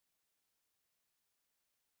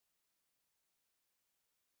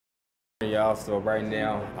Y'all, so right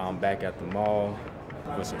now I'm back at the mall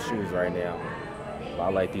with some shoes right now. But I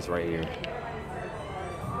like these right here.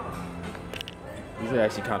 These are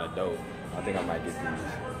actually kind of dope. I think I might get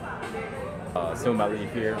these. Soon as I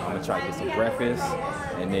leave here, I'm gonna try to get some breakfast,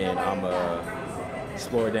 and then I'm gonna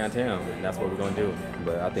explore downtown. And that's what we're gonna do.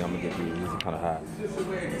 But I think I'm gonna get these. These are kind of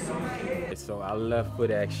hot. So I left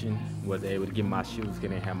Foot Action, was able to get my shoes,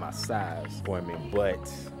 didn't have my size for me, but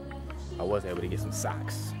I was able to get some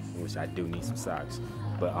socks, which I do need some socks.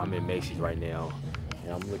 But I'm in Macy's right now,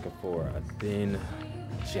 and I'm looking for a thin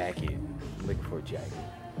jacket. I'm looking for a jacket,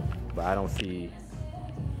 but I don't see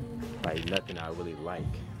like nothing I really like.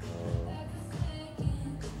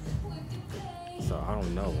 So I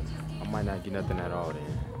don't know. I might not get nothing at all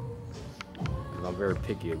then, because I'm very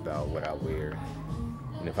picky about what I wear.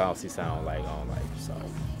 And if I don't see something I don't like, so.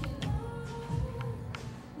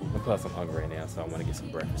 And plus I'm hungry right now, so I want to get some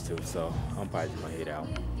breakfast too. So I'm probably just gonna head out.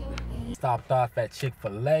 Stopped off at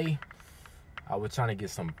Chick-fil-A. I was trying to get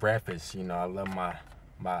some breakfast. You know, I love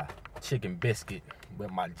my chicken biscuit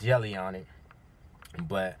with my jelly on it.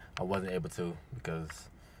 But I wasn't able to because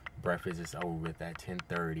breakfast is over with at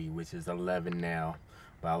 10:30, which is 11 now.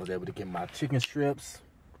 But I was able to get my chicken strips,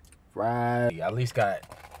 fried. I at least got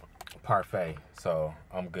parfait, so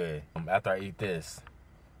I'm good. After I eat this,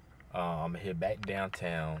 I'm gonna head back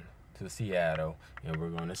downtown to Seattle, and we're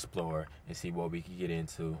gonna explore and see what we can get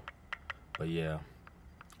into. But yeah,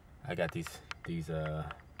 I got these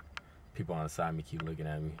people on the side of me keep looking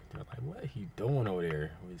at me. They're like, "What are you doing over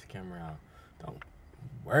there with his camera out?" Don't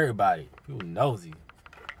worry about it. People nosy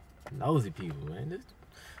people, man.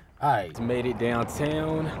 Alright, made it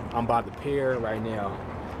downtown. I'm about to pair right now,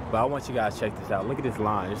 but I want you guys to check this out. Look at this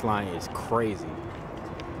line. This line is crazy.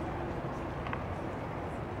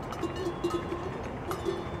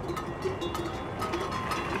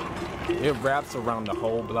 It wraps around the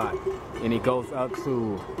whole block, and it goes up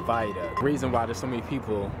to Viaduct. The reason why there's so many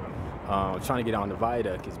people trying to get on the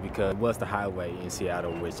Viaduct is because it was the highway in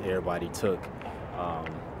Seattle, which everybody took,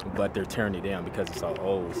 but they're tearing it down because it's so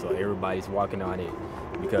old. So everybody's walking on it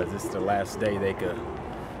because it's the last day they could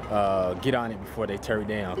get on it before they tear it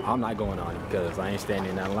down. I'm not going on it because I ain't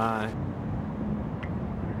standing in that line.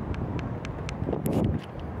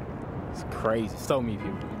 It's crazy, so many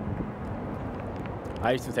people.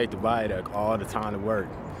 I used to take the Viaduct all the time to work.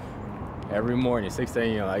 Every morning, 6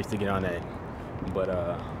 a.m. I used to get on that. But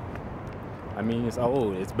I mean, it's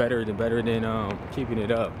old. It's better than keeping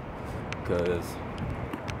it up, because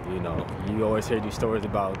you know, you always hear these stories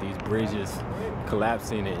about these bridges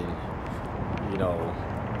collapsing, and you know,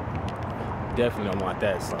 definitely don't want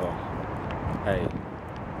that. So hey,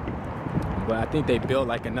 but I think they built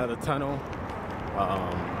like another tunnel,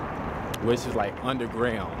 which is like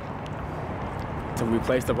underground, to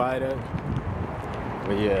replace the Viaduct.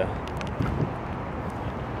 But yeah,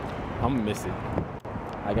 I'm gonna miss it.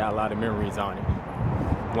 I got a lot of memories on it.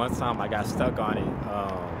 One time I got stuck on it,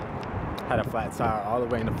 had a flat tire all the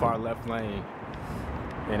way in the far left lane,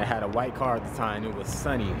 and I had a white car at the time. It was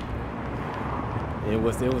sunny. It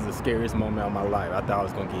was the scariest moment of my life. I thought I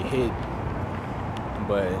was gonna get hit,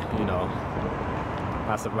 but you know,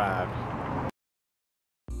 I survived.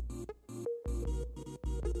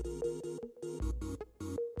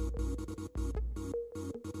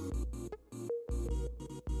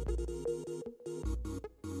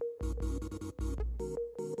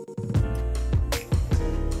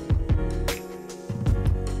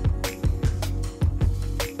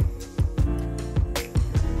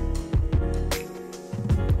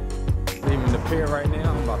 Here right now,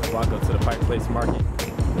 I'm about to walk up to the Pike Place Market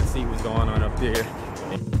and see what's going on up there.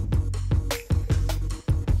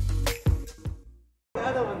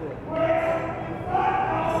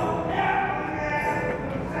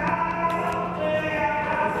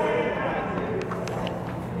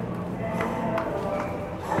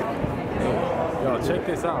 Yo, check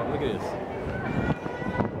this out. Look at this.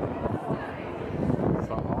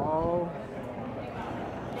 So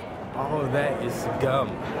all of that is gum.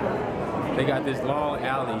 They got this long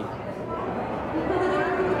alley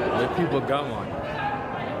with people gum on it.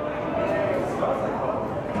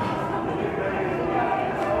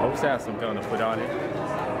 I wish I had some gum to put on it.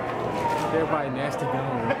 Everybody nasty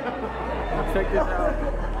gum. Check this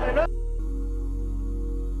out.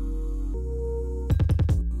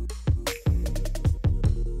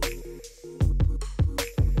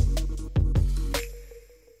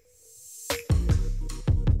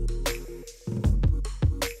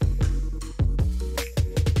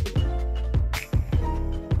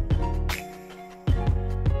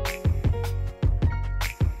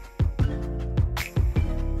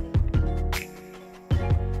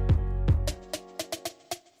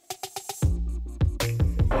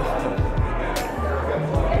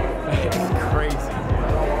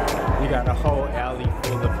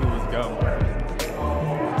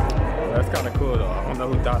 That's kind of cool though. I don't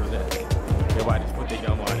know who thought of that. Everybody just put their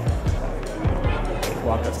gum on it. Let's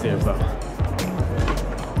walk upstairs though.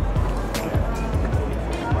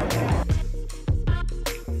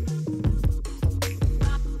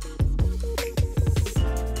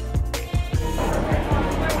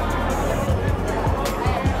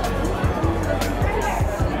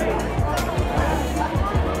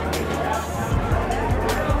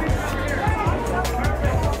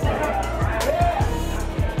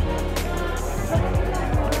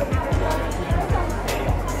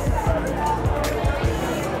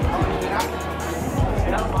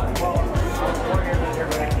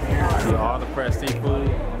 All the fresh seafood.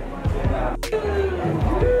 I'm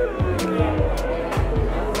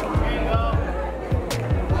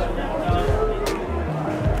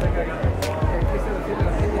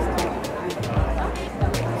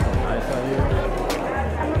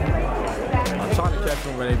trying to catch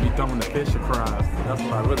them when they be throwing the fish across. That's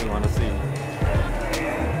what I really want to see.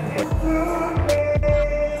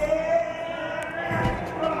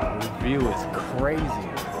 The view is crazy.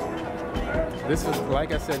 This is,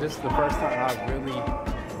 like I said, this is the first time I've really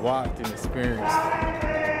walked and experienced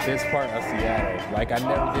this part of Seattle. Like I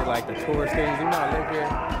never did like the tourist things. Even though I live here,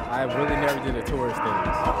 I really never did the tourist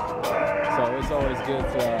things. So it's always good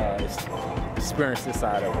to experience this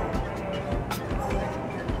side of it.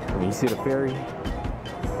 When you see the ferry.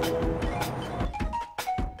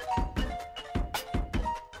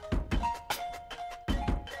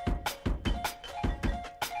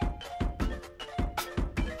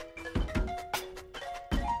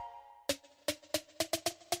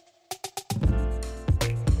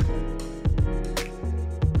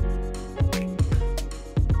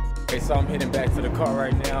 Okay, so I'm heading back to the car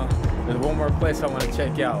right now. There's one more place I want to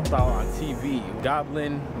check out. Saw on TV,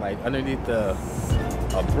 Goblin, like underneath a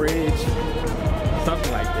bridge,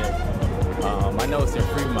 something like that. I know it's in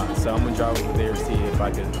Fremont, so I'm gonna drive over there and see if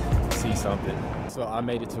I can see something. So I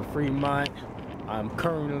made it to Fremont. I'm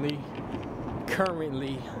currently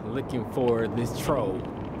looking for this troll.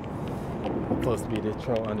 It's supposed to be this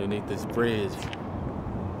troll underneath this bridge.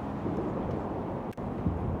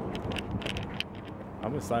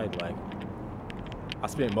 I'm excited. Like, I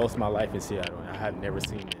spent most of my life in Seattle and I have never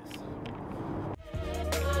seen this.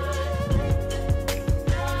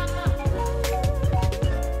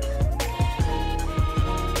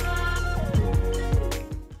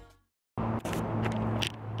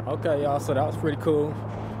 Okay, y'all, so that was pretty cool.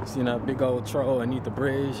 Seeing a big old troll underneath the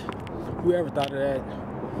bridge. Whoever thought of that,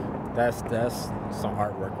 that's some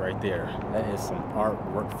artwork right there. That is some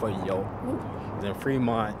artwork for yo. In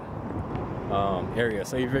Fremont area.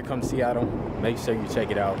 So if you ever come to Seattle, make sure you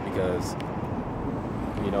check it out because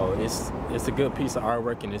you know it's a good piece of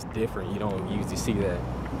artwork and it's different. You don't usually see that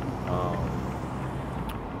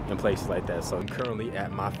in places like that. So I'm currently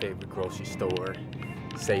at my favorite grocery store,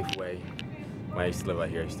 Safeway. When I used to live out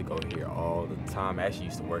here, I used to go here all the time. I actually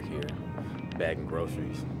used to work here, bagging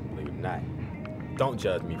groceries, believe it or not. Don't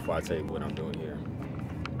judge me before I tell you what I'm doing here.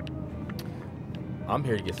 I'm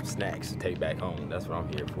here to get some snacks to take back home. That's what I'm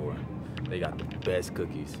here for. They got the best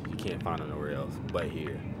cookies. You can't find them nowhere else but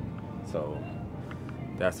here. So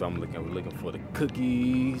that's what I'm looking at. We're looking for the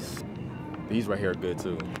cookies. These right here are good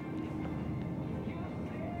too.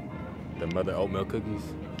 The mother oatmeal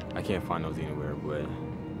cookies. I can't find those anywhere, but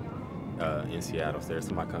in Seattle, so there's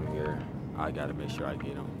somebody coming here. I gotta make sure I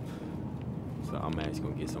get them. So I'm actually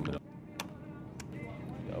gonna get some of those.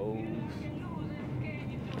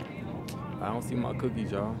 I don't see my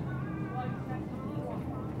cookies, y'all.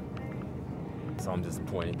 So I'm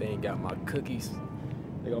disappointed. They ain't got my cookies.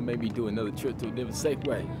 They gonna make me do another trip to a different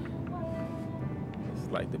Safeway. It's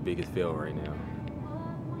like the biggest fail right now.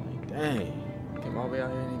 Like, dang. Came all the way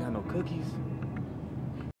out here and ain't got no cookies.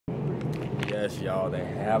 Yes, y'all, they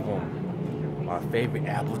have them. My favorite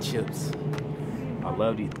apple chips. I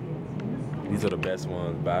love these. These are the best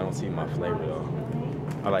ones, but I don't see my flavor though.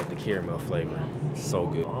 I like the caramel flavor. It's so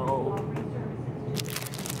good. Oh,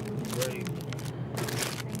 great.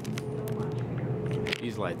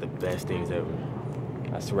 These are like the best things ever.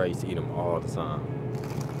 I swear I used to eat them all the time.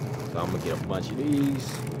 So I'm gonna get a bunch of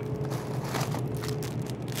these.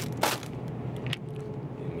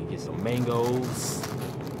 Let me get some mangoes.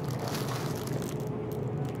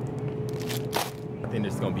 I think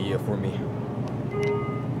this is gonna be it for me.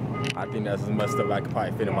 I think that's as much stuff I could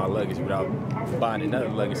probably fit in my luggage without buying another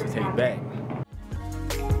luggage to take back.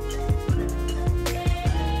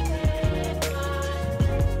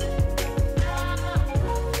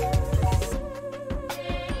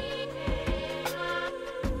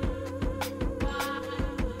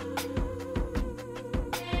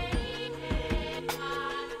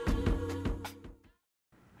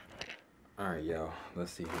 Alright, y'all.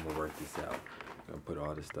 Let's see how I'm gonna work this out. I'm gonna put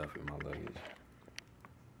all this stuff in my luggage.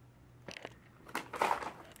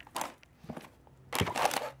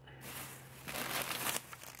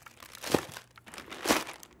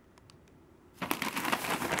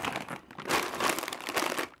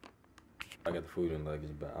 I got the food in the luggage,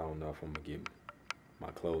 but I don't know if I'm gonna get my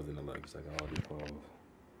clothes in the luggage. I got all these clothes.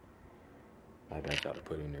 I got to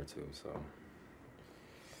put in there too, so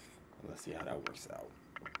let's see how that works out.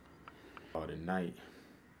 Oh, tonight,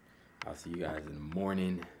 I'll see you guys in the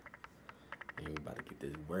morning, and we about to get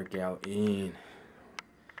this workout in,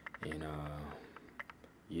 and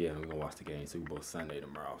yeah, we're gonna watch the game Super Bowl Sunday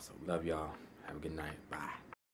tomorrow. So love y'all. Have a good night. Bye.